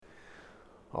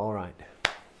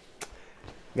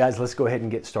Guys, let's go ahead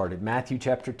and get started. Matthew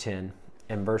chapter 10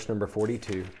 and verse number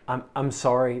 42. I'm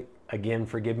sorry, again,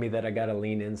 forgive me that I got to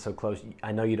lean in so close.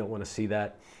 I know you don't want to see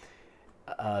that,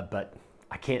 but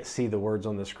I can't see the words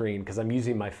on the screen because I'm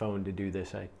using my phone to do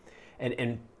this.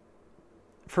 And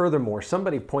furthermore,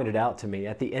 somebody pointed out to me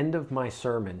at the end of my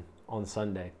sermon on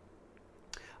Sunday,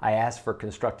 I asked for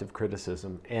constructive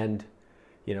criticism, and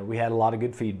we had a lot of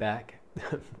good feedback.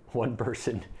 One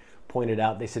person pointed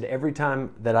out, they said, every time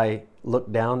that I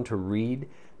look down to read,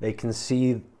 they can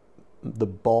see the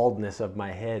baldness of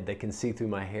my head. They can see through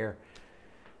my hair.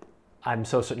 I'm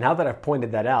so now that I've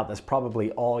pointed that out, that's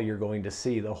probably all you're going to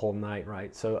see the whole night,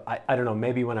 right? So I don't know,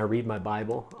 maybe when I read my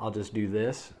Bible, I'll just do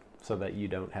this so that you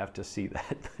don't have to see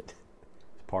that. It's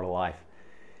part of life.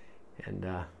 And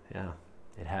yeah,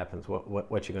 it happens.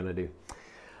 What you going to do?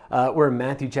 We're in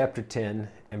Matthew chapter 10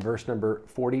 and verse number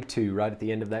 42, right at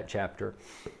the end of that chapter.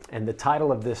 And the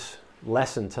title of this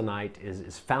lesson tonight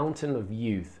is Fountain of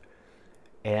Youth.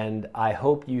 And I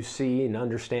hope you see and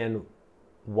understand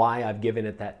why I've given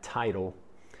it that title.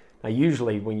 Now,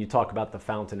 usually when you talk about the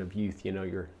Fountain of Youth,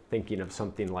 you're thinking of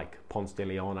something like Ponce de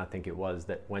Leon, I think it was,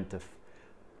 that went to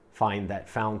find that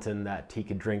fountain that he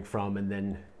could drink from and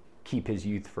then keep his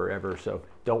youth forever. So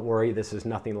don't worry, this is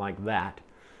nothing like that.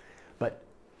 But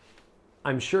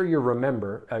I'm sure you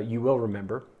will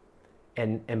remember,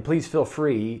 and please feel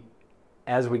free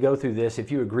as we go through this,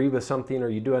 if you agree with something or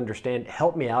you do understand,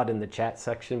 help me out in the chat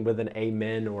section with an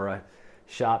amen or a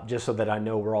shop, just so that I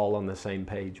know we're all on the same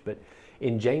page. But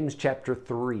in James chapter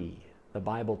 3, the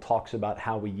Bible talks about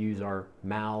how we use our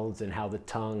mouths and how the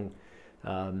tongue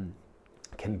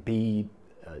can be,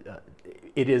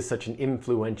 it is such an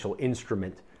influential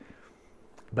instrument.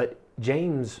 But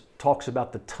James talks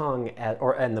about the tongue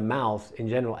and the mouth in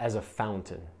general as a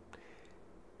fountain.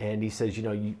 And he says,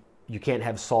 you can't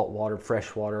have salt water,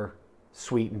 fresh water,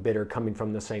 sweet and bitter coming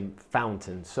from the same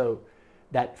fountain. So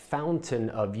that fountain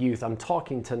of youth, I'm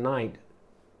talking tonight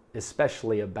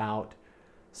especially about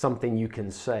something you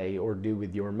can say or do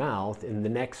with your mouth in the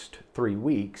next 3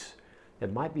 weeks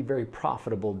that might be very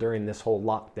profitable during this whole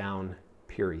lockdown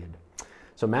period.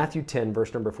 So Matthew 10,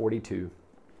 verse number 42.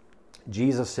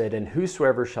 Jesus said, "And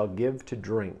whosoever shall give to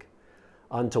drink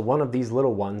unto one of these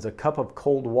little ones a cup of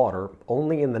cold water,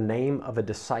 only in the name of a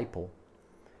disciple,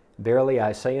 verily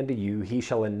I say unto you, he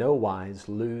shall in no wise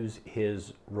lose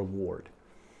his reward."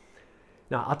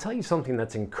 Now, I'll tell you something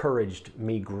that's encouraged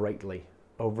me greatly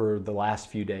over the last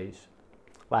few days,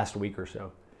 last week or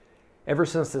so. Ever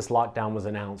since this lockdown was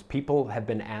announced, people have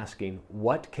been asking,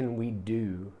 what can we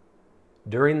do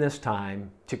during this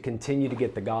time to continue to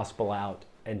get the gospel out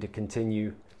and to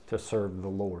continue to serve the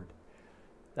Lord?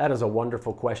 That is a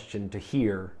wonderful question to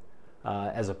hear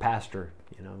as a pastor,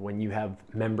 when you have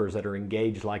members that are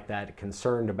engaged like that,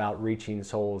 concerned about reaching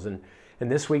souls. And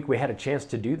this week we had a chance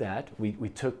to do that. We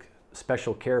took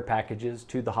special care packages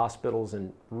to the hospitals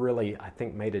and really, I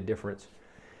think, made a difference.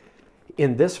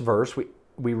 In this verse,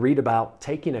 we read about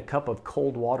taking a cup of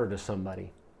cold water to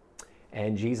somebody.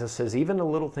 And Jesus says, even a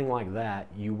little thing like that,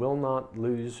 you will not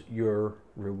lose your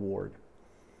reward.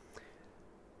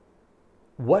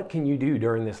 What can you do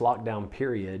during this lockdown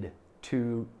period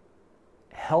to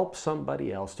help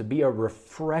somebody else, to be a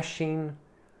refreshing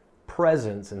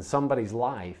presence in somebody's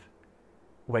life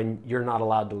when you're not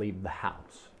allowed to leave the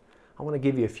house? I want to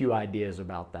give you a few ideas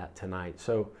about that tonight.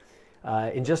 So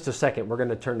in just a second, we're going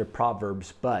to turn to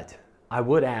Proverbs, but I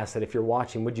would ask that if you're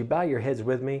watching, would you bow your heads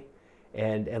with me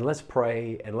and let's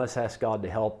pray and let's ask God to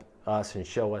help us and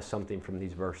show us something from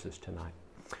these verses tonight.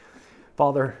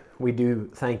 Father, we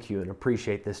do thank you and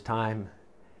appreciate this time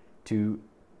to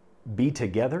be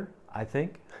together, I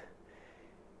think.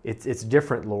 It's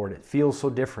different, Lord. It feels so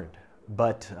different,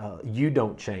 but you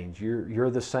don't change. You're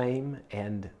the same,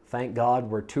 and thank God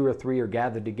where 2 or 3 are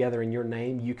gathered together in your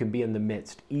name, you can be in the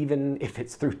midst, even if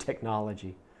it's through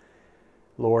technology.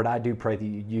 Lord, I do pray that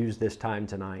you'd use this time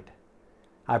tonight.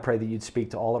 I pray that you'd speak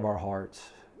to all of our hearts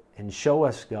and show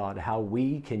us, God, how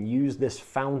we can use this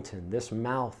fountain, this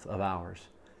mouth of ours,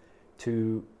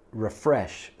 to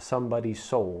refresh somebody's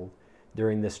soul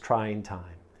during this trying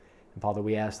time. And Father,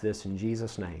 we ask this in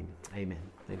Jesus' name. Amen.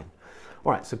 Amen.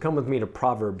 All right, so come with me to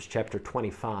Proverbs chapter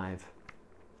 25.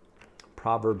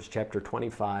 Proverbs chapter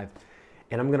 25.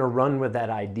 And I'm going to run with that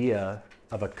idea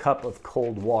of a cup of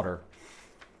cold water.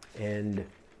 And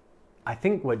I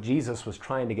think what Jesus was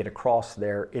trying to get across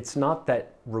there, it's not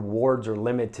that rewards are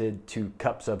limited to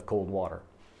cups of cold water.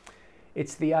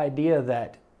 It's the idea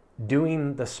that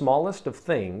doing the smallest of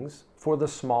things for the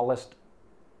smallest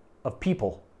of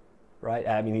people, right?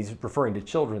 I mean, he's referring to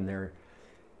children there.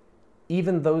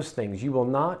 Even those things, you will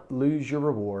not lose your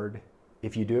reward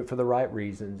if you do it for the right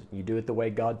reasons, you do it the way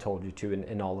God told you to,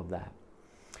 and all of that.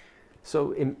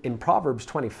 So in Proverbs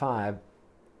 25,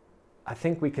 I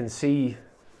think we can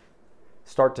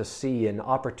start to see an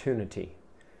opportunity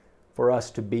for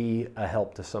us to be a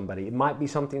help to somebody. It might be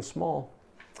something small,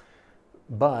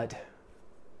 but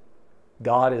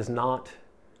God is not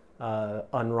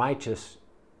unrighteous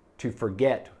to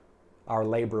forget our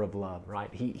labor of love,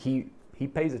 right? He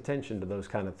pays attention to those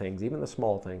kind of things, even the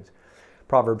small things.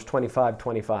 Proverbs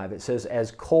 25:25, it says,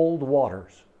 "As cold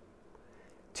waters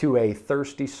to a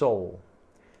thirsty soul,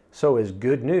 so is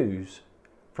good news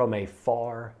from a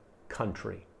far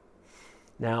country."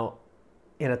 Now,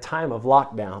 in a time of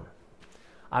lockdown,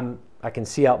 I can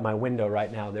see out my window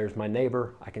right now. There's my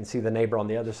neighbor. I can see the neighbor on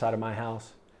the other side of my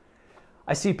house.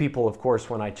 I see people, of course,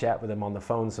 when I chat with them on the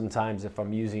phone sometimes if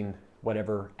I'm using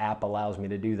whatever app allows me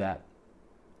to do that.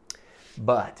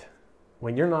 But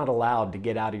when you're not allowed to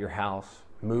get out of your house,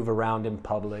 move around in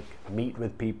public, meet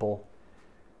with people,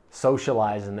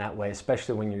 socialize in that way,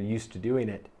 especially when you're used to doing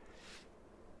it,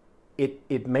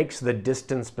 it makes the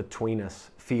distance between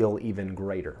us feel even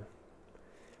greater.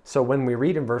 So when we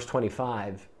read in verse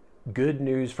 25, good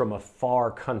news from a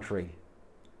far country,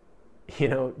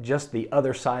 just the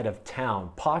other side of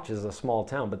town. Potch is a small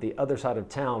town, but the other side of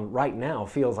town right now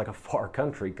feels like a far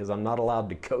country because I'm not allowed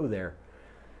to go there.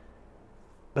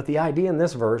 But the idea in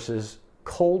this verse is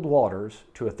cold waters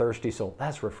to a thirsty soul.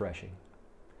 That's refreshing.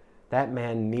 That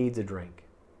man needs a drink.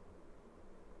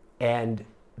 And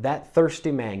that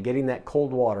thirsty man getting that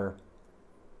cold water,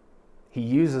 he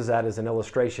uses that as an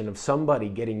illustration of somebody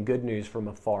getting good news from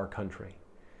a far country.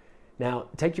 Now,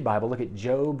 take your Bible, look at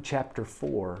Job chapter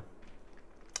 4.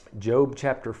 Job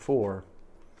chapter 4.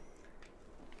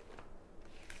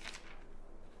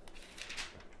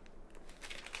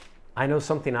 I know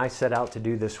something I set out to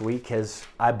do this week has,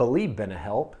 I believe, been a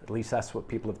help. At least that's what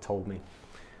people have told me.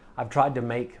 I've tried to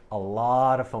make a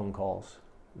lot of phone calls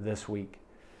this week.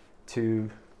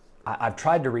 I've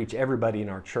tried to reach everybody in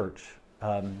our church,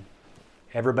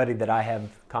 everybody that I have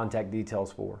contact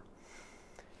details for.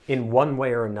 In one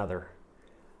way or another,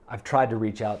 I've tried to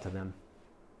reach out to them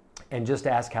and just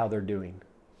ask how they're doing,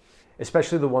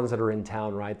 especially the ones that are in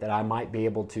town, right, that I might be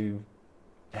able to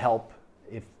help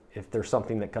if there's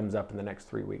something that comes up in the next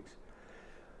 3 weeks.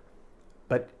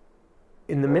 But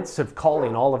in the midst of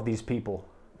calling all of these people,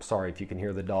 sorry if you can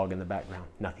hear the dog in the background,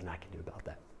 nothing I can do about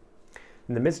that.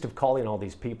 In the midst of calling all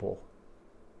these people,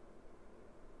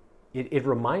 it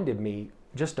reminded me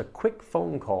just a quick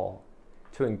phone call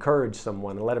to encourage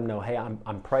someone and let them know, hey,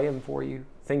 I'm praying for you,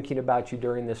 thinking about you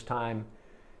during this time,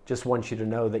 just want you to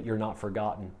know that you're not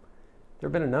forgotten. There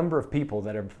have been a number of people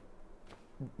that have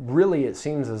really, it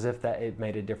seems as if that it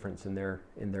made a difference in their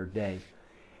day.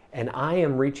 And I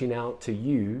am reaching out to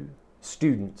you,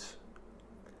 students.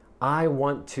 I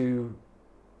want to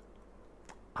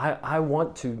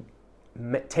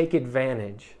take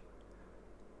advantage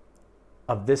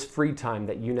of this free time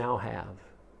that you now have.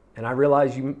 And I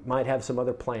realize you might have some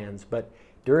other plans, but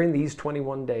during these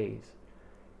 21 days,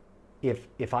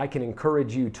 if I can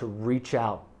encourage you to reach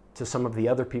out to some of the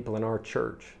other people in our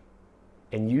church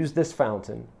and use this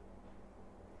fountain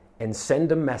and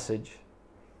send a message.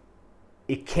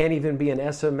 It can't even be an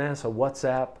SMS, a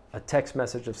WhatsApp, a text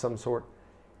message of some sort,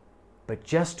 but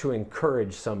just to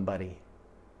encourage somebody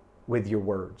with your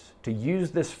words, to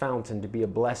use this fountain to be a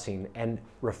blessing and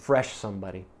refresh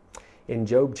somebody. In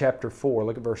Job chapter 4,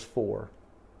 look at verse 4.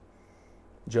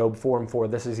 Job 4:4,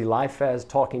 this is Eliphaz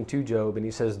talking to Job, and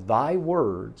he says, "Thy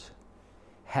words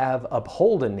have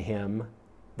upholden him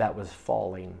that was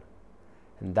falling,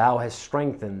 and thou hast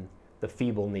strengthened the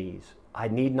feeble knees." I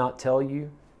need not tell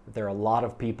you that there are a lot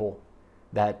of people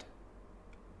that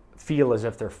feel as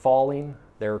if they're falling,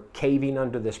 they're caving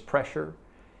under this pressure,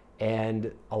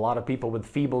 and a lot of people with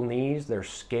feeble knees, they're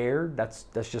scared. That's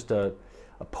just a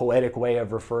poetic way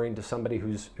of referring to somebody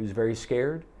who's very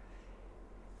scared.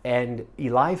 And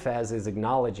Eliphaz is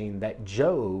acknowledging that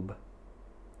Job,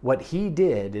 what he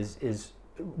did is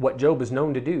what Job is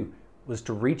known to do, was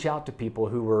to reach out to people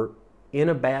who were in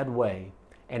a bad way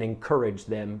and encourage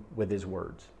them with his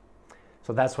words.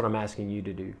 So that's what I'm asking you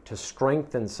to do, to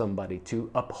strengthen somebody,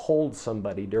 to uphold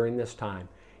somebody during this time.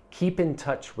 Keep in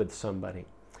touch with somebody.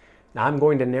 Now I'm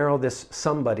going to narrow this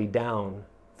somebody down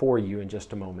for you in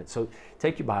just a moment. So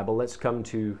take your Bible, let's come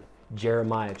to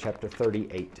Jeremiah chapter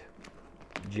 38.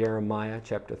 Jeremiah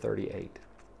chapter 38.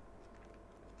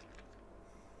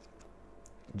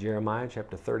 Jeremiah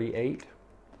chapter 38.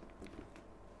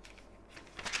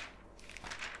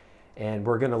 And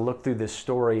we're going to look through this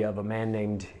story of a man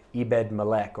named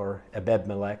Ebed-Melech, or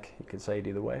Ebed-Melech, you could say it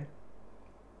either way.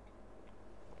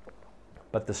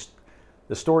 But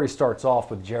The story starts off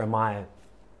with Jeremiah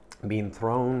being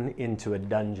thrown into a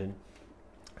dungeon.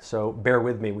 So bear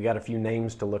with me. We got a few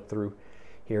names to look through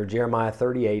here. Jeremiah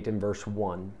 38 and verse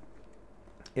 1.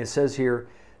 It says here,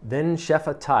 Then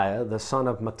Shephatiah the son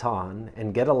of Mattan,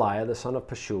 and Gedaliah the son of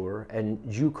Pashur, and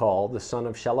Jucal the son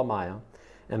of Shelemiah,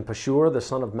 and Pashur the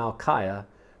son of Malchiah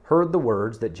heard the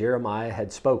words that Jeremiah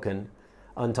had spoken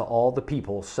unto all the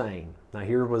people, saying. Now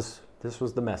this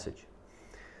was the message.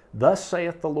 Thus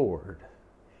saith the Lord,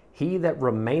 He that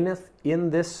remaineth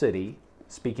in this city,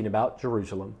 speaking about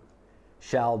Jerusalem,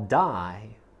 shall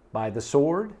die by the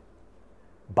sword,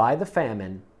 by the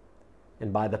famine,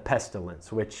 and by the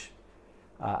pestilence, which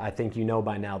I think you know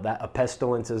by now that a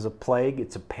pestilence is a plague.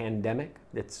 It's a pandemic.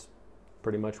 It's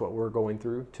pretty much what we're going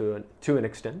through to an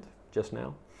extent just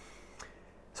now.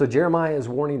 So Jeremiah is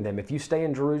warning them, if you stay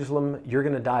in Jerusalem, you're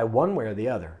going to die one way or the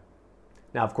other.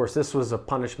 Now, of course, this was a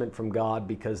punishment from God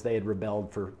because they had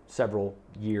rebelled for several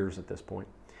years at this point.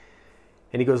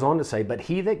 And he goes on to say, But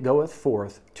he that goeth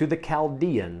forth to the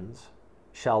Chaldeans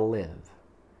shall live,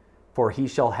 for he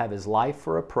shall have his life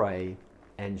for a prey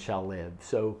and shall live.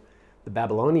 So the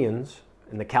Babylonians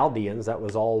and the Chaldeans, that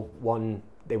was all one,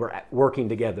 they were working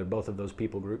together, both of those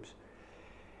people groups.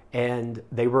 And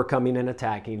they were coming and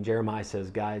attacking. Jeremiah says,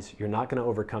 guys, you're not going to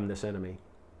overcome this enemy.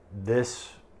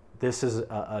 This is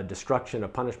a destruction, a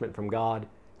punishment from God.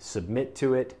 Submit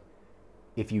to it.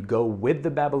 If you go with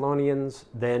the Babylonians,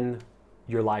 then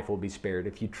your life will be spared.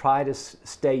 If you try to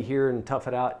stay here and tough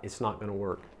it out, it's not going to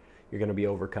work. You're going to be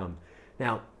overcome.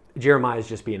 Now, Jeremiah is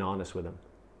just being honest with them,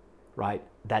 right?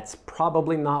 That's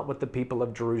probably not what the people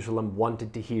of Jerusalem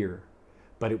wanted to hear,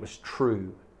 but it was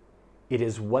true. It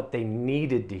is what they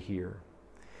needed to hear.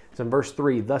 So in verse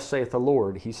 3, Thus saith the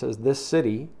Lord, he says, This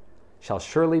city shall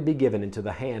surely be given into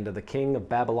the hand of the king of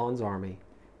Babylon's army,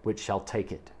 which shall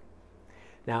take it.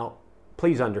 Now,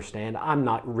 please understand, I'm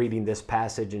not reading this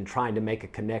passage and trying to make a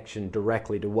connection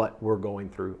directly to what we're going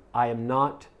through. I am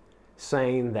not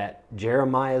saying that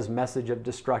Jeremiah's message of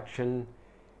destruction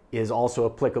is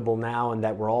also applicable now and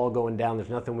that we're all going down, there's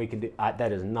nothing we can do.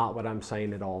 That is not what I'm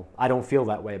saying at all. I don't feel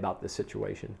that way about this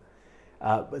situation.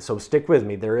 So stick with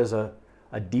me. There is a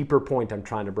deeper point I'm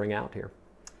trying to bring out here.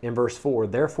 In verse 4,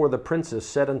 Therefore the princes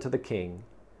said unto the king,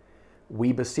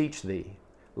 We beseech thee,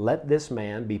 let this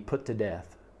man be put to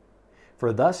death.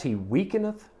 For thus he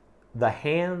weakeneth the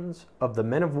hands of the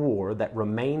men of war that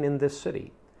remain in this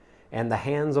city, and the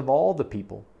hands of all the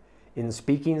people, in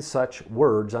speaking such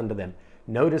words unto them.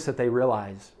 Notice that they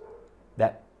realize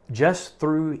that just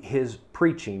through his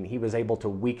preaching, he was able to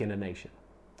weaken a nation.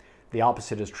 The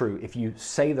opposite is true. If you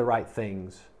say the right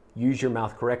things, use your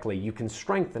mouth correctly, you can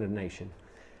strengthen a nation.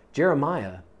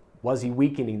 Jeremiah, was he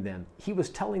weakening them? He was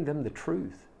telling them the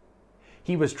truth.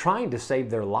 He was trying to save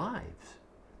their lives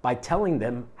by telling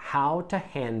them how to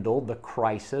handle the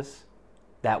crisis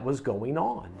that was going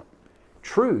on.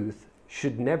 Truth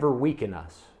should never weaken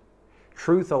us.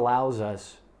 Truth allows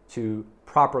us to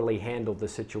properly handle the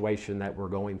situation that we're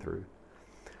going through.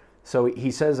 So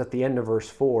he says at the end of verse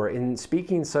 4, In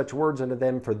speaking such words unto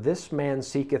them, for this man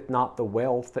seeketh not the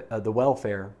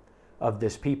welfare of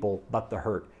this people, but the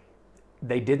hurt.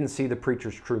 They didn't see the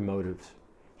preacher's true motives.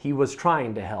 He was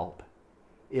trying to help.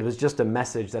 It was just a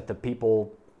message that the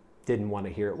people didn't want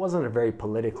to hear. It wasn't a very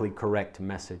politically correct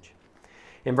message.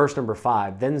 In verse number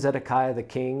 5, Then Zedekiah the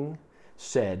king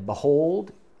said,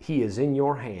 Behold, he is in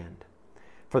your hand.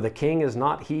 For the king is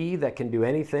not he that can do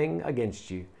anything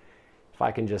against you. If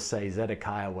I can just say,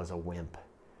 Zedekiah was a wimp.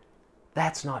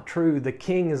 That's not true. The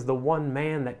king is the one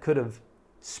man that could have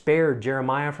spared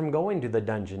Jeremiah from going to the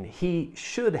dungeon. He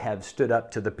should have stood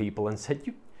up to the people and said,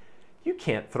 you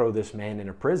can't throw this man in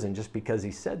a prison just because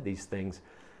he said these things.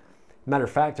 Matter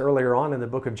of fact, earlier on in the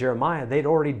book of Jeremiah, they'd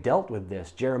already dealt with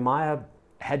this. Jeremiah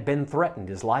had been threatened.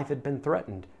 His life had been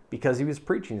threatened because he was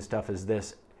preaching stuff as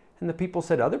this. And the people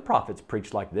said, other prophets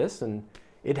preached like this, and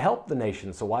it helped the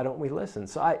nation, so why don't we listen?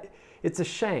 So it's a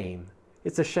shame.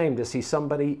 It's a shame to see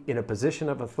somebody in a position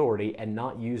of authority and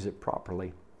not use it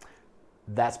properly.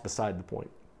 That's beside the point.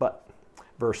 But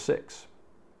verse 6,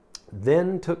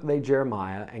 Then took they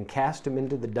Jeremiah and cast him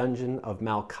into the dungeon of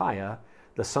Malchiah,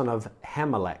 the son of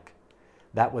Hamelech,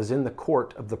 that was in the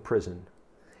court of the prison.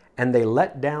 And they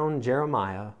let down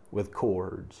Jeremiah with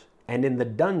cords, and in the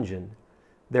dungeon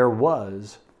there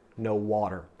was no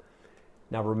water.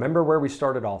 Now remember where we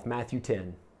started off, Matthew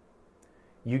 10.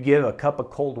 You give a cup of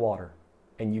cold water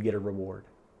and you get a reward.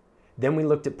 Then we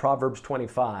looked at Proverbs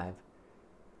 25.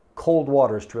 Cold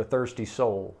waters to a thirsty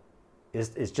soul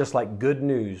is just like good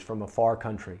news from a far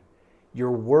country.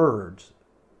 Your words,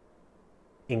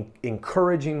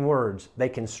 encouraging words, they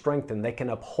can strengthen, they can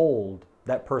uphold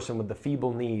that person with the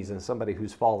feeble knees and somebody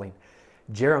who's falling.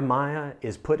 Jeremiah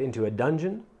is put into a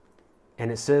dungeon,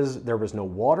 and it says there was no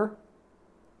water,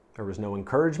 there was no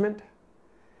encouragement,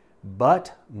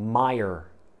 but mire.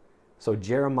 So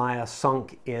Jeremiah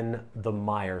sunk in the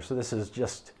mire. So this is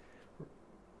just,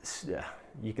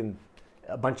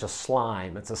 a bunch of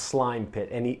slime. It's a slime pit,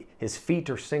 and his feet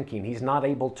are sinking. He's not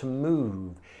able to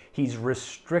move. He's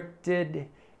restricted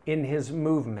in his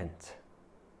movement.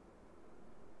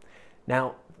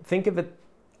 Now, think of it.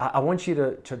 I want you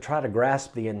to try to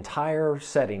grasp the entire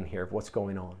setting here of what's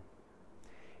going on.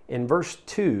 In verse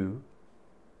 2,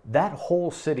 that whole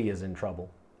city is in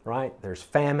trouble, right? There's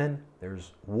famine,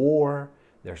 there's war,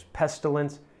 there's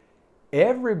pestilence.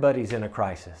 Everybody's in a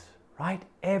crisis, right?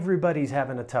 Everybody's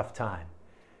having a tough time.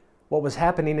 What was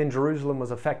happening in Jerusalem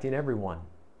was affecting everyone.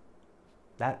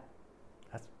 That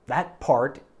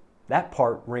part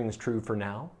rings true for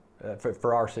now,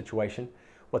 for our situation.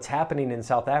 What's happening in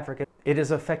South Africa, it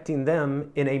is affecting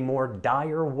them in a more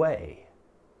dire way.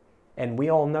 And we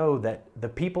all know that the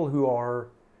people who are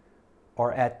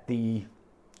at the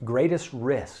greatest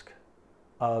risk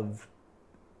of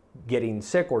getting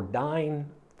sick or dying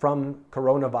from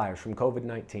coronavirus, from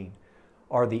COVID-19,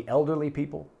 are the elderly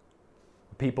people,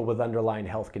 people with underlying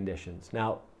health conditions.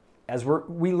 Now, as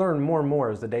we learn more and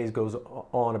more as the days goes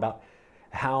on about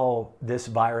how this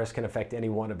virus can affect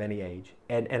anyone of any age,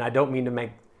 and I don't mean to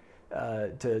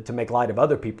make light of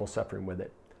other people suffering with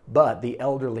it, but the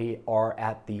elderly are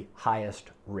at the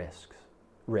highest risk.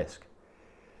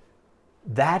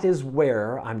 That is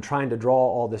where I'm trying to draw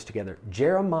all this together.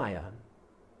 Jeremiah,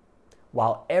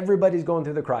 while everybody's going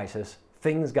through the crisis,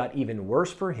 things got even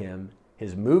worse for him.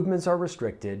 His movements are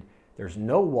restricted. There's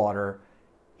no water.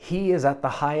 He is at the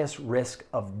highest risk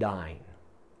of dying,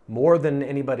 more than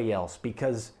anybody else,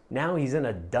 because now he's in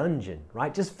a dungeon,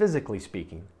 right? Just physically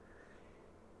speaking.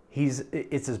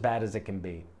 It's as bad as it can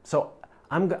be. So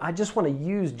I just want to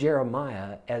use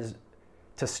Jeremiah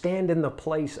to stand in the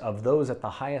place of those at the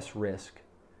highest risk,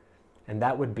 and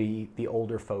that would be the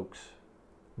older folks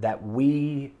that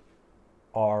we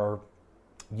are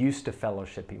used to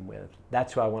fellowshipping with.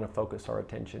 That's who I want to focus our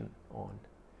attention on.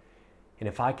 And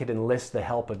if I could enlist the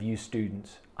help of you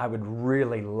students, I would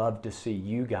really love to see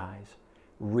you guys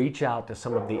reach out to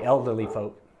some of the elderly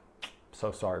folk.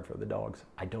 So sorry for the dogs.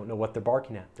 I don't know what they're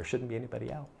barking at. There shouldn't be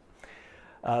anybody out.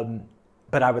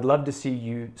 But I would love to see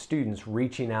you students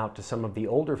reaching out to some of the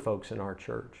older folks in our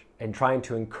church and trying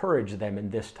to encourage them in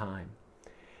this time.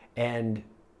 And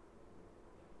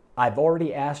I've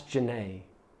already asked Janae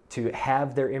to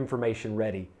have their information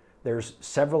ready. There's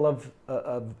several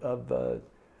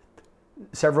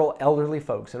several elderly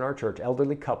folks in our church,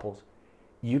 elderly couples.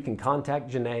 You can contact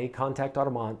Janae, contact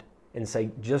Armand, and say,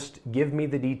 just give me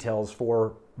the details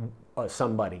for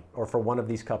somebody or for one of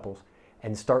these couples,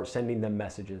 and start sending them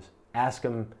messages. Ask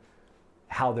them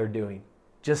how they're doing.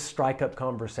 Just strike up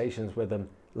conversations with them.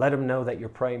 Let them know that you're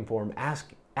praying for them.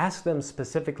 Ask them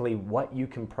specifically what you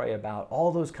can pray about.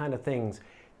 All those kind of things.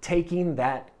 Taking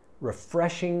that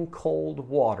refreshing cold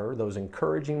water, those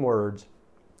encouraging words,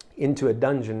 into a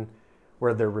dungeon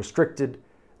where they're restricted,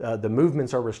 the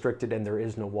movements are restricted, and there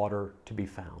is no water to be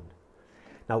found.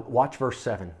 Now watch verse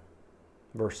 7.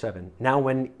 Verse 7. Now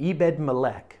when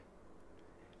Ebed-Melech,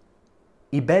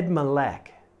 do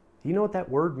you know what that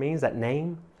word means, that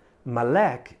name?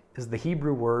 Melech is the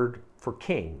Hebrew word for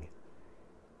king.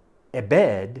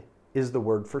 Ebed is the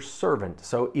word for servant.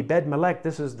 So Ebed-Melech,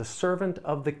 this is the servant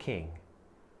of the king.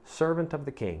 Servant of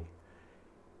the king.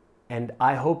 And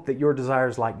I hope that your desire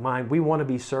is like mine. We want to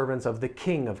be servants of the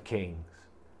King of Kings.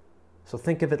 So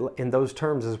think of it in those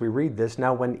terms as we read this.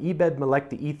 Now when Ebed-Melech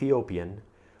the Ethiopian,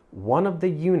 one of the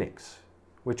eunuchs,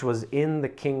 which was in the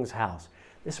king's house.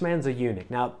 This man's a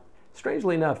eunuch. Now,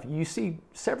 strangely enough, you see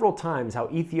several times how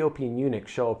Ethiopian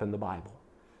eunuchs show up in the Bible.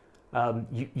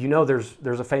 You know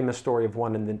there's a famous story of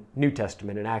one in the New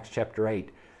Testament in Acts chapter 8.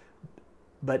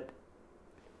 But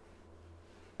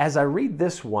as I read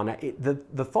this one,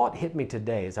 the thought hit me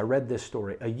today as I read this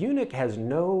story. A eunuch has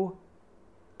no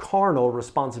carnal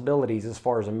responsibilities as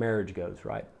far as a marriage goes,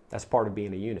 right? That's part of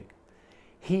being a eunuch.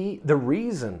 The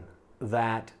reason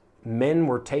that men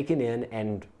were taken in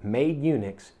and made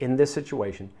eunuchs in this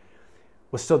situation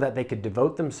was so that they could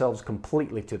devote themselves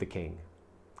completely to the king.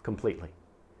 Completely.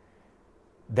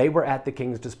 They were at the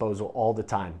king's disposal all the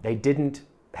time. They didn't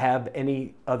have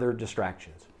any other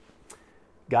distractions.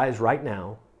 Guys, right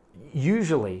now,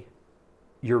 usually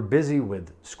you're busy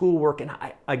with schoolwork, and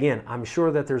I'm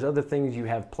sure that there's other things you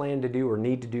have planned to do or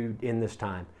need to do in this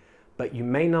time, but you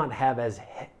may not have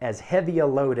as heavy a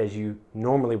load as you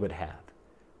normally would have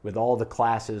with all the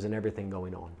classes and everything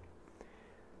going on.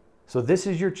 So this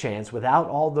is your chance, without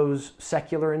all those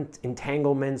secular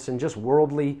entanglements and just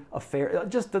worldly affairs,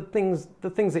 just the things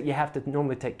that you have to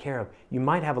normally take care of. You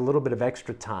might have a little bit of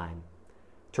extra time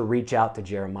to reach out to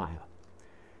Jeremiah.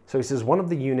 So he says, one of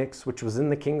the eunuchs, which was in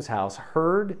the king's house,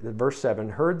 heard, verse 7,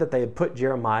 heard that they had put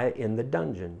Jeremiah in the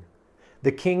dungeon.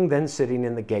 The king then sitting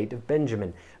in the gate of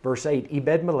Benjamin. Verse 8,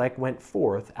 Ebed-melech went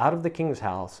forth out of the king's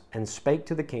house and spake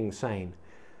to the king, saying,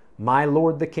 My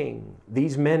lord the king,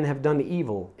 these men have done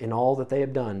evil in all that they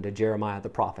have done to Jeremiah the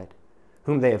prophet,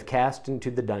 whom they have cast into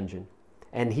the dungeon.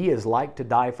 And he is like to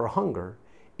die for hunger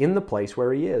in the place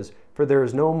where he is, for there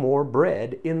is no more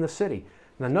bread in the city.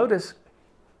 Now notice,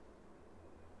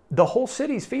 the whole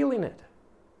city's feeling it.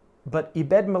 But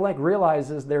Ebed-melech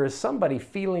realizes there is somebody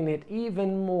feeling it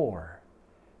even more,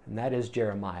 and that is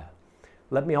Jeremiah.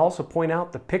 Let me also point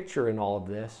out the picture in all of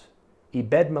this.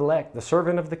 Ebed-melech, the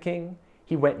servant of the king,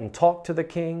 he went and talked to the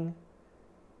king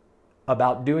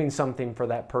about doing something for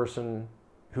that person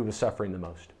who was suffering the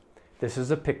most. This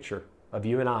is a picture of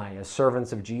you and I as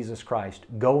servants of Jesus Christ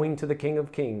going to the King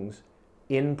of Kings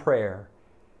in prayer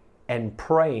and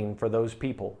praying for those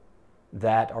people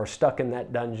that are stuck in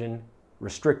that dungeon,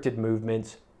 restricted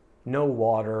movements, no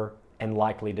water, and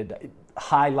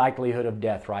high likelihood of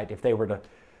death, right? If they were to,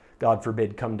 God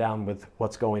forbid, come down with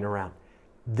what's going around.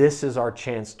 This is our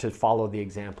chance to follow the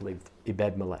example of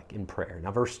Ebed-melech in prayer.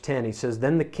 Now, verse 10, he says,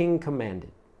 Then the king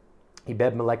commanded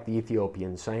Ebed-melech the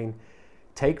Ethiopian, saying,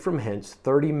 Take from hence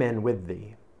 30 men with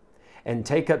thee, and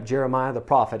take up Jeremiah the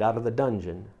prophet out of the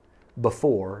dungeon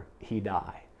before he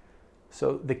die.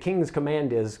 So the king's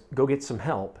command is, go get some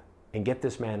help and get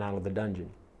this man out of the dungeon.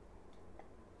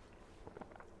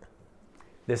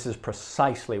 This is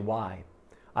precisely why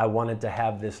I wanted to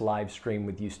have this live stream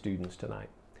with you students tonight.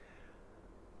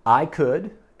 I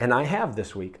could, and I have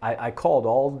this week, I called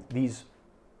all these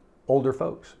older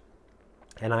folks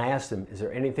and I asked them, is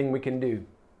there anything we can do?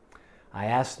 I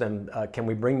asked them, can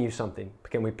we bring you something?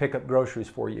 Can we pick up groceries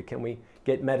for you? Can we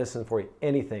get medicine for you?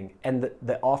 Anything. And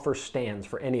the offer stands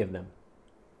for any of them.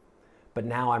 But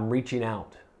now I'm reaching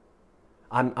out.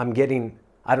 I'm getting,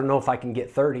 I don't know if I can get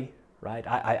 30, right?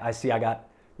 I see I got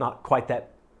not quite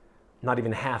that, not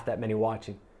even half that many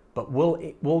watching. But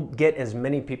we'll get as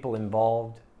many people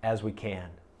involved as we can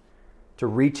to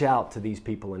reach out to these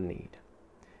people in need.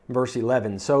 Verse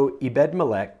 11, So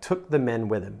Ebed-melech took the men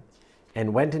with him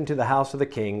and went into the house of the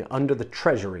king under the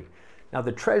treasury. Now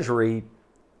the treasury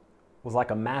was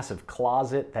like a massive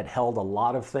closet that held a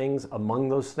lot of things. Among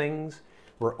those things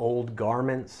were old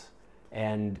garments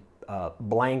and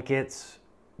blankets,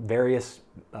 various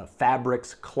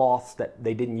fabrics, cloths that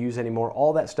they didn't use anymore.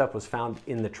 All that stuff was found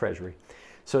in the treasury.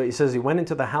 So he says he went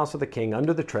into the house of the king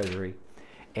under the treasury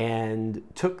and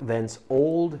took thence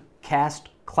old cast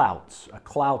clouts. A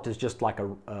clout is just like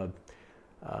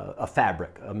a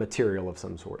fabric, a material of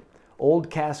some sort. Old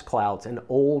cast clouts and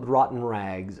old rotten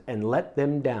rags, and let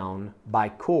them down by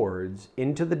cords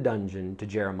into the dungeon to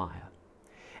Jeremiah.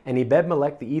 And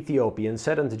Ebed-melech the Ethiopian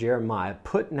said unto Jeremiah,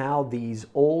 Put now these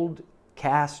old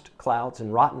cast clouts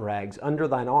and rotten rags under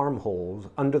thine armholes,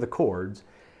 under the cords.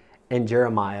 And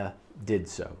Jeremiah did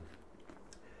so.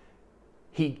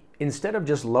 He, instead of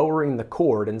just lowering the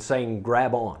cord and saying,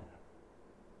 grab on,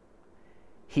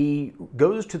 he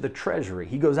goes to the treasury.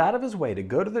 He goes out of his way to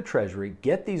go to the treasury,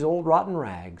 get these old rotten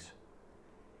rags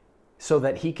so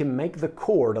that he can make the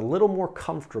cord a little more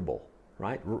comfortable,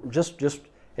 right? Just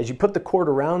as you put the cord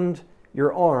around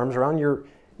your arms, around your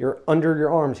under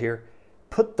your arms here,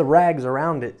 put the rags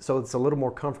around it so it's a little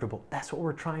more comfortable. That's what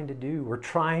we're trying to do. We're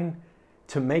trying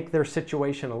to make their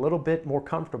situation a little bit more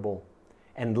comfortable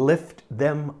and lift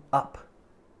them up.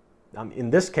 In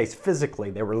this case,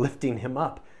 physically, they were lifting him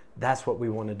up. That's what we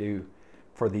want to do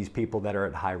for these people that are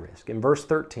at high risk. In verse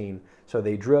 13, so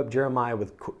they drew up Jeremiah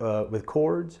with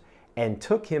cords and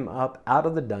took him up out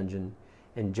of the dungeon,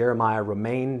 and Jeremiah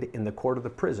remained in the court of the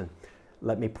prison.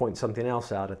 Let me point something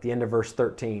else out. At the end of verse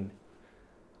 13,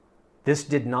 this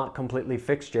did not completely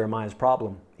fix Jeremiah's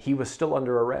problem. He was still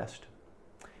under arrest.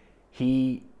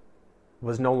 He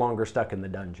was no longer stuck in the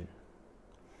dungeon.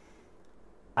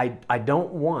 I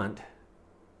don't want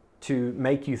to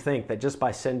make you think that just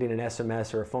by sending an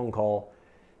SMS or a phone call,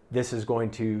 this is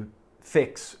going to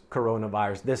fix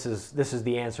coronavirus. This is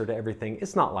the answer to everything.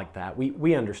 It's not like that.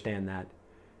 We understand that.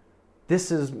 This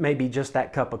is maybe just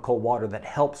that cup of cold water that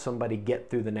helps somebody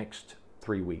get through the next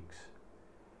 3 weeks.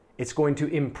 It's going to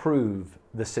improve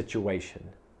the situation.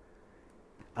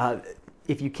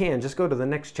 If you can, just go to the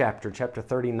next chapter, chapter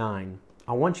 39.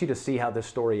 I want you to see how this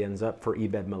story ends up for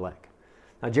Ebed-melech.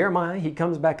 Now Jeremiah, he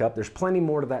comes back up. There's plenty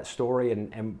more to that story,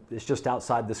 and it's just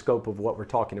outside the scope of what we're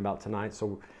talking about tonight,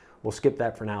 so we'll skip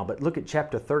that for now. But look at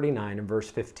chapter 39 and verse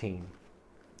 15.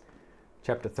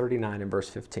 Chapter 39 and verse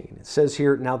 15. It says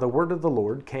here, "Now the word of the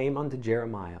Lord came unto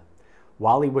Jeremiah,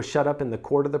 while he was shut up in the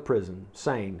court of the prison,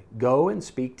 saying, Go and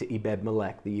speak to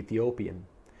Ebed-melech the Ethiopian,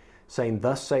 saying,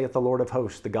 Thus saith the Lord of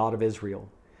hosts, the God of Israel,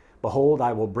 Behold,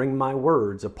 I will bring my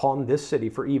words upon this city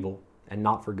for evil, and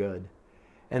not for good.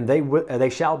 And they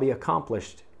shall be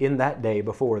accomplished in that day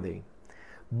before thee.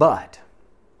 But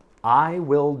I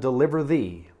will deliver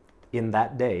thee in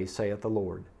that day, saith the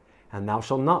Lord, and thou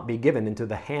shalt not be given into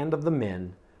the hand of the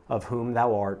men of whom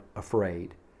thou art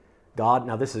afraid."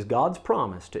 Now this is God's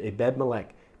promise to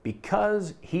Ebed-melech,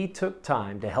 because he took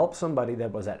time to help somebody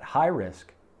that was at high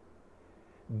risk.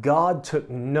 God took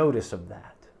notice of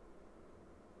that.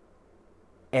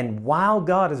 And while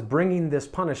God is bringing this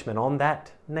punishment on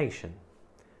that nation,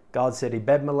 God said,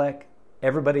 Ebed-melech,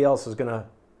 everybody else is going to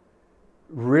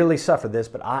really suffer this,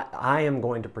 but I am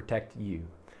going to protect you.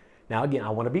 Now again, I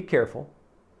want to be careful.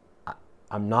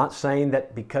 I'm not saying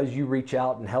that because you reach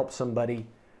out and help somebody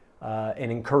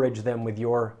and encourage them with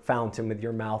your fountain, with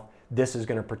your mouth, this is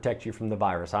going to protect you from the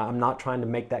virus. I'm not trying to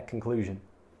make that conclusion.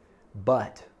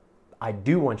 But I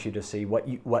do want you to see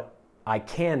what I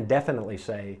can definitely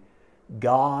say.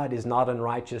 God is not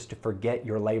unrighteous to forget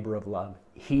your labor of love.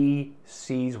 He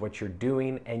sees what you're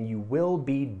doing, and you will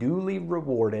be duly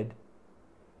rewarded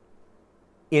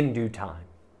in due time.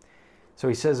 So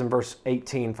he says in verse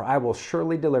 18, "For I will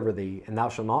surely deliver thee, and thou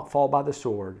shalt not fall by the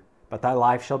sword, but thy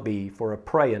life shall be for a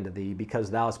prey unto thee,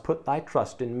 because thou hast put thy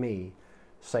trust in me,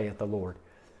 saith the Lord."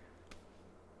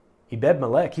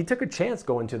 Ebed-melech, he took a chance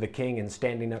going to the king and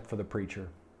standing up for the preacher,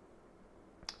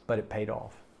 but it paid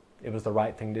off. It was the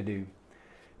right thing to do.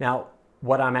 Now,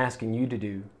 what I'm asking you to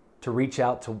do, to reach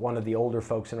out to one of the older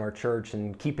folks in our church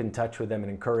and keep in touch with them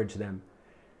and encourage them.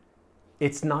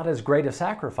 It's not as great a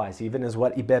sacrifice even as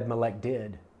what Ebed-melech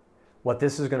did. What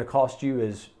this is going to cost you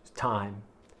is time,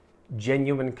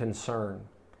 genuine concern.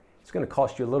 It's going to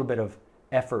cost you a little bit of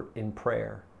effort in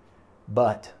prayer,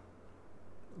 but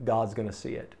God's going to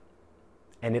see it.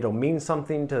 And it'll mean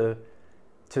something to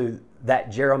that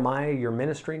Jeremiah you're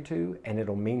ministering to, and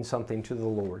it'll mean something to the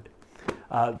Lord.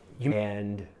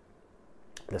 And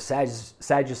the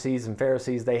Sadducees and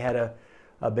Pharisees, they had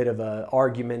a bit of an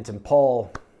argument, and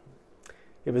Paul,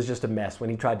 it was just a mess when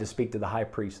he tried to speak to the high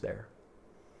priest there.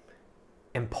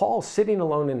 And Paul's sitting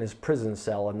alone in his prison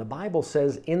cell, and the Bible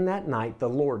says in that night the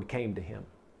Lord came to him.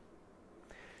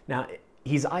 Now,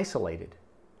 he's isolated.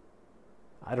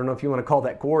 I don't know if you want to call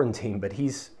that quarantine, but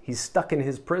he's stuck in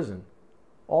his prison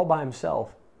all by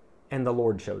himself, and the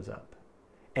Lord shows up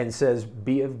and says,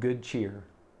 "Be of good cheer.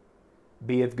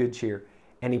 Be of good cheer."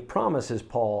 And he promises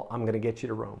Paul, "I'm going to get you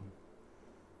to Rome."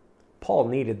 Paul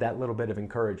needed that little bit of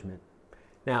encouragement.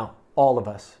 Now, all of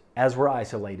us, as we're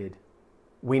isolated,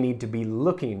 we need to be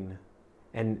looking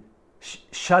and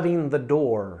shutting the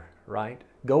door, right?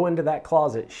 Go into that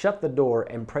closet, shut the door,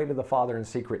 and pray to the Father in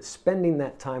secret, spending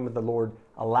that time with the Lord,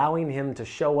 allowing Him to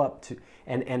show up to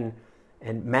and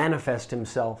manifest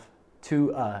Himself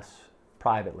to us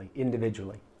privately,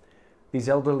 individually. These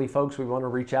elderly folks we want to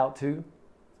reach out to,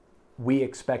 we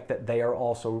expect that they are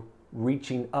also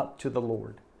reaching up to the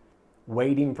Lord,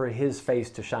 waiting for His face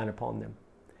to shine upon them.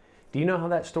 Do you know how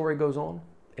that story goes on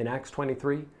in Acts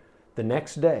 23? The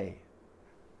next day,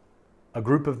 a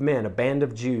group of men, a band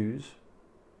of Jews,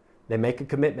 they make a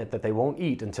commitment that they won't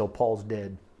eat until Paul's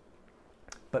dead.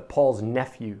 But Paul's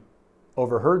nephew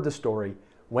overheard the story,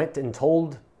 went and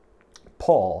told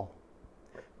Paul.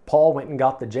 Paul went and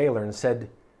got the jailer and said,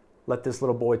 "Let this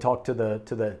little boy talk to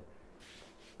the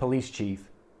police chief."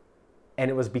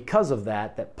 And it was because of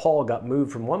that Paul got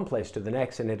moved from one place to the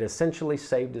next, and it essentially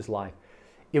saved his life.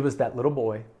 It was that little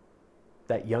boy,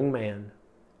 that young man,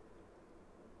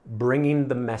 bringing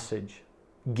the message,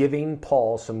 giving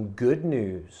Paul some good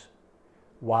news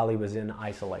while he was in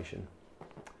isolation,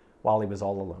 while he was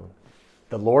all alone.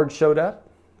 The Lord showed up,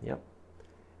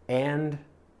 and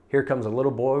here comes a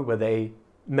little boy with a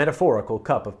metaphorical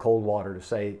cup of cold water to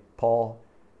say, "Paul,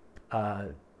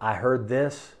 I heard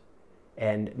this,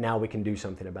 and now we can do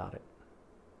something about it."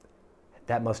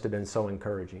 That must have been so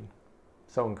encouraging,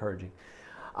 so encouraging.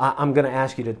 I'm going to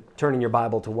ask you to turn in your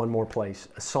Bible to one more place,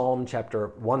 Psalm chapter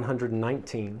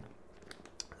 119.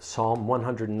 Psalm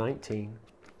 119.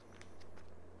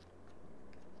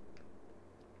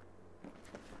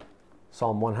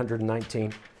 Psalm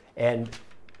 119. And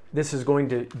this is going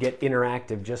to get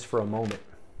interactive just for a moment.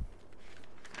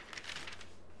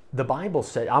 The Bible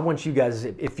said, I want you guys,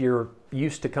 if you're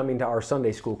used to coming to our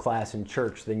Sunday school class in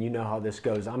church, then you know how this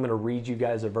goes. I'm going to read you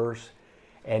guys a verse,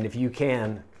 and if you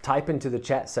can, type into the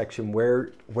chat section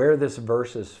where this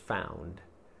verse is found.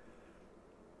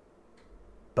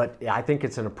 But I think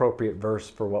it's an appropriate verse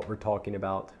for what we're talking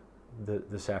about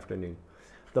this afternoon.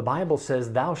 The Bible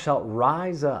says, thou shalt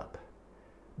rise up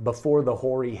before the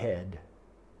hoary head.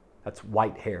 That's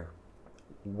white hair.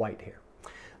 White hair.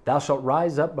 Thou shalt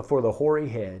rise up before the hoary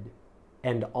head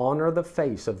and honor the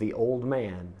face of the old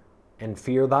man and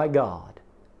fear thy God.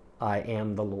 I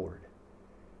am the Lord.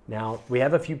 Now, we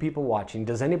have a few people watching.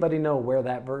 Does anybody know where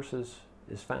that verse is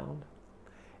found?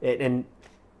 And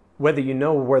whether you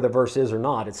know where the verse is or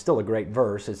not, it's still a great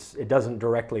verse. It doesn't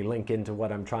directly link into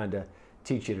what I'm trying to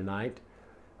teach you tonight.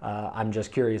 I'm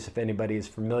just curious if anybody is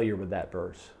familiar with that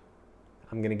verse.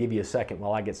 I'm going to give you a second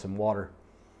while I get some water.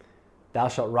 Thou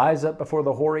shalt rise up before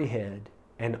the hoary head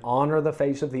and honor the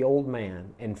face of the old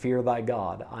man and fear thy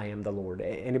God. I am the Lord.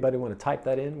 Anybody want to type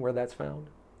that in where that's found?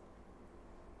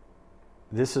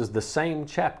 This is the same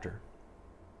chapter.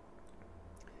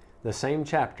 The same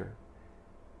chapter.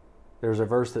 There's a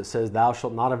verse that says, thou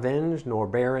shalt not avenge nor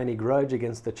bear any grudge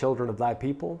against the children of thy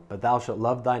people, but thou shalt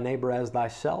love thy neighbor as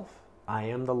thyself. I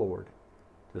am the Lord.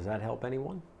 Does that help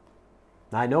anyone?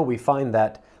 Now, I know we find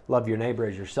that love your neighbor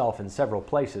as yourself in several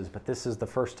places, but this is the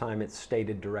first time it's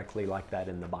stated directly like that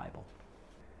in the Bible.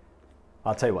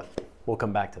 I'll tell you what, we'll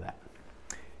come back to that.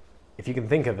 If you can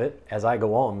think of it as I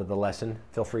go on with the lesson,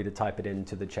 feel free to type it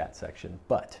into the chat section.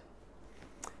 But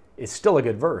it's still a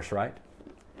good verse, right?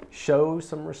 Show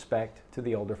some respect to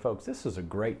the older folks. This is a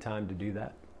great time to do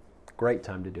that. Great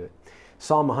time to do it.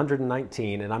 Psalm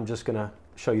 119, and I'm just going to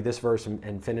show you this verse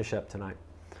and finish up tonight.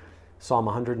 Psalm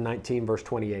 119, verse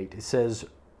 28. It says,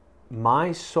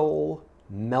 my soul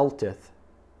melteth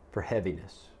for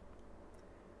heaviness.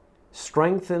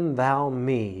 Strengthen thou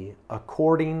me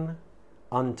according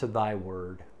unto thy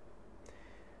word.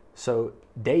 So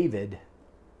David,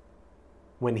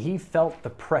 when he felt the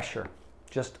pressure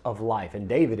just of life, and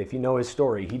David, if you know his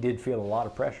story, he did feel a lot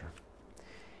of pressure.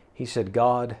 He said,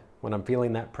 God, when I'm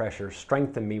feeling that pressure,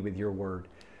 strengthen me with your word.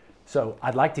 So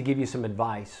I'd like to give you some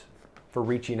advice for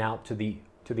reaching out to the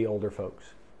older folks.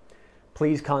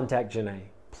 Please contact Janae.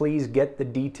 Please get the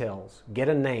details, get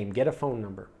a name, get a phone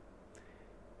number.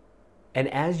 And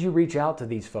as you reach out to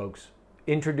these folks,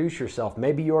 introduce yourself.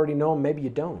 Maybe you already know them, maybe you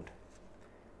don't.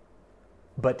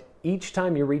 But each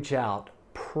time you reach out,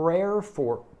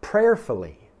 prayerfully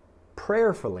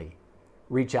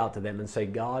reach out to them and say,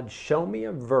 God, show me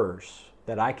a verse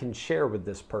that I can share with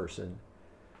this person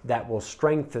that will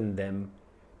strengthen them.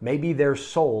 Maybe their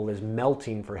soul is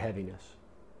melting for heaviness.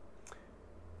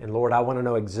 And Lord, I want to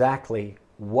know exactly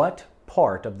what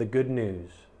part of the good news,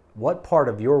 what part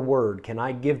of your word can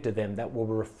I give to them that will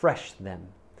refresh them?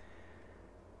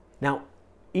 Now,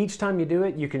 each time you do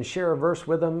it, you can share a verse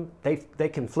with them. They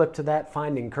can flip to that,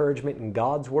 find encouragement in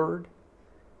God's word.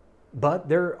 But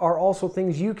there are also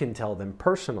things you can tell them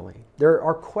personally. There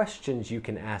are questions you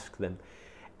can ask them.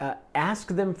 Ask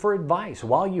them for advice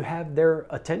while you have their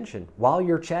attention, while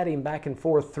you're chatting back and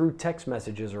forth through text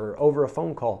messages or over a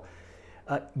phone call.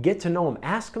 Get to know them.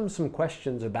 Ask them some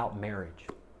questions about marriage.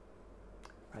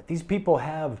 Right? These people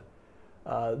have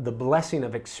the blessing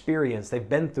of experience. They've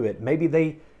been through it. Maybe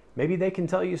they can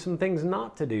tell you some things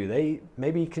not to do. They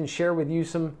maybe can share with you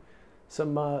some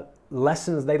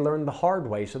lessons they learned the hard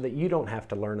way so that you don't have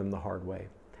to learn them the hard way.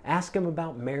 Ask them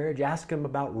about marriage. Ask them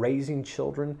about raising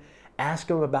children. Ask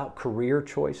them about career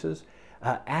choices.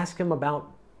 Ask them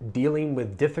about dealing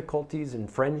with difficulties in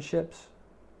friendships.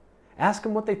 Ask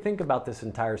them what they think about this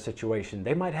entire situation.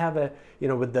 They might have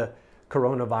with the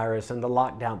coronavirus and the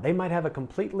lockdown, they might have a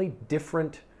completely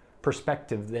different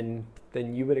perspective than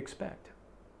you would expect.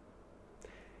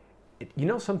 You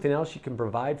know something else you can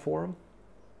provide for them?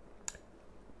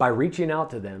 By reaching out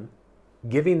to them,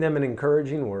 giving them an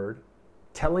encouraging word,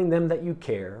 telling them that you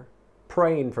care,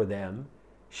 praying for them,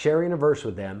 sharing a verse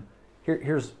with them.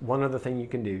 Here's one other thing you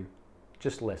can do.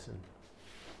 Just listen.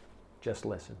 Just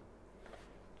listen.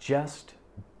 Just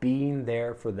being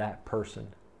there for that person.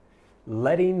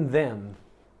 Letting them,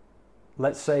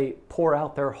 let's say, pour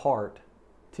out their heart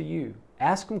to you.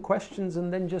 Ask them questions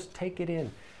and then just take it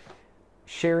in.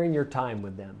 Sharing your time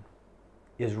with them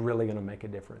is really going to make a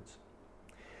difference.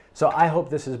 So I hope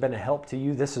this has been a help to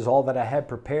you. This is all that I had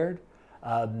prepared.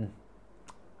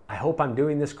 I hope I'm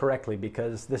doing this correctly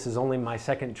because this is only my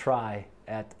second try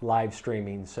at live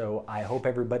streaming. So I hope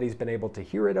everybody's been able to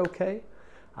hear it okay.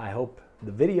 I hope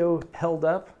the video held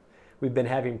up. We've been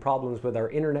having problems with our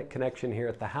internet connection here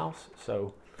at the house.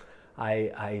 So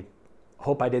I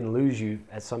hope I didn't lose you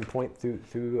at some point through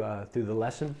the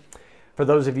lesson. For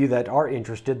those of you that are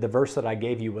interested, the verse that I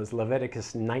gave you was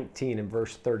Leviticus 19 and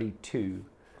verse 32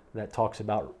 that talks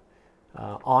about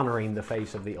honoring the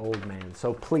face of the old man.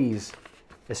 So please,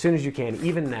 as soon as you can,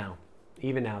 even now,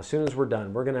 even now, as soon as we're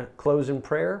done. We're going to close in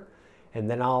prayer, and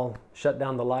then I'll shut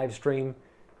down the live stream.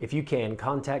 If you can,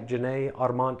 contact Janae,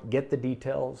 Armand, get the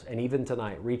details, and even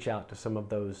tonight, reach out to some of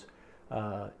those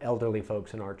elderly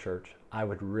folks in our church. I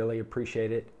would really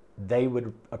appreciate it. They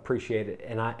would appreciate it,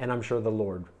 and I'm sure the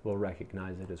Lord will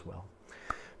recognize it as well.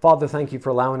 Father, thank you for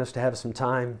allowing us to have some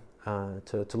time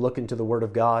to look into the Word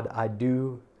of God. I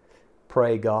do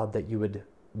pray, God, that you would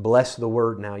bless the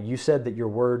Word now. You said that your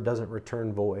Word doesn't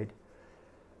return void.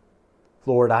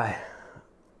 Lord, I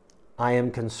am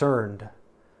concerned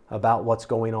about what's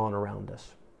going on around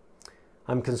us.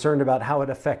 I'm concerned about how it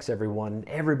affects everyone.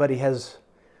 Everybody has,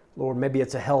 Lord, maybe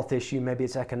it's a health issue, maybe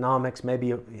it's economics,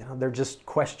 maybe they're just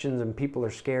questions and people are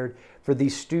scared. For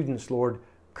these students, Lord,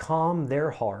 calm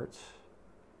their hearts.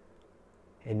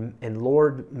 And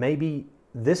Lord, maybe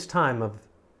this time of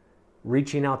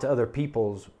reaching out to other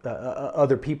people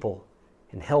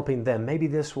and helping them, maybe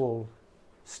this will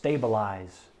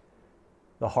stabilize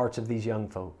the hearts of these young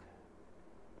folk.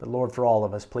 But Lord, for all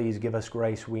of us, please give us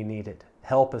grace. We need it.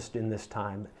 Help us in this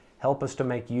time. Help us to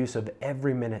make use of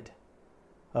every minute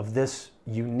of this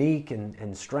unique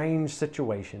and strange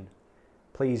situation.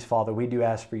 Please, Father, we do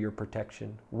ask for your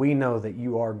protection. We know that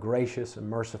you are gracious and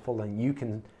merciful, and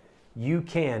you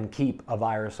can keep a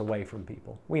virus away from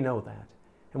people. We know that.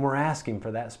 And we're asking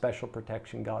for that special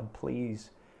protection, God,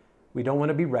 please. We don't want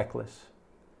to be reckless.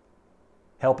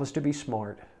 Help us to be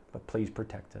smart, but please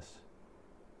protect us.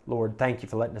 Lord, thank you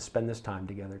for letting us spend this time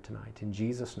together tonight. In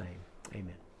Jesus' name,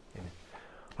 amen. Amen.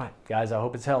 All right, guys, I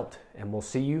hope it's helped. And we'll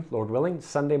see you, Lord willing,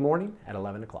 Sunday morning at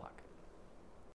 11 o'clock.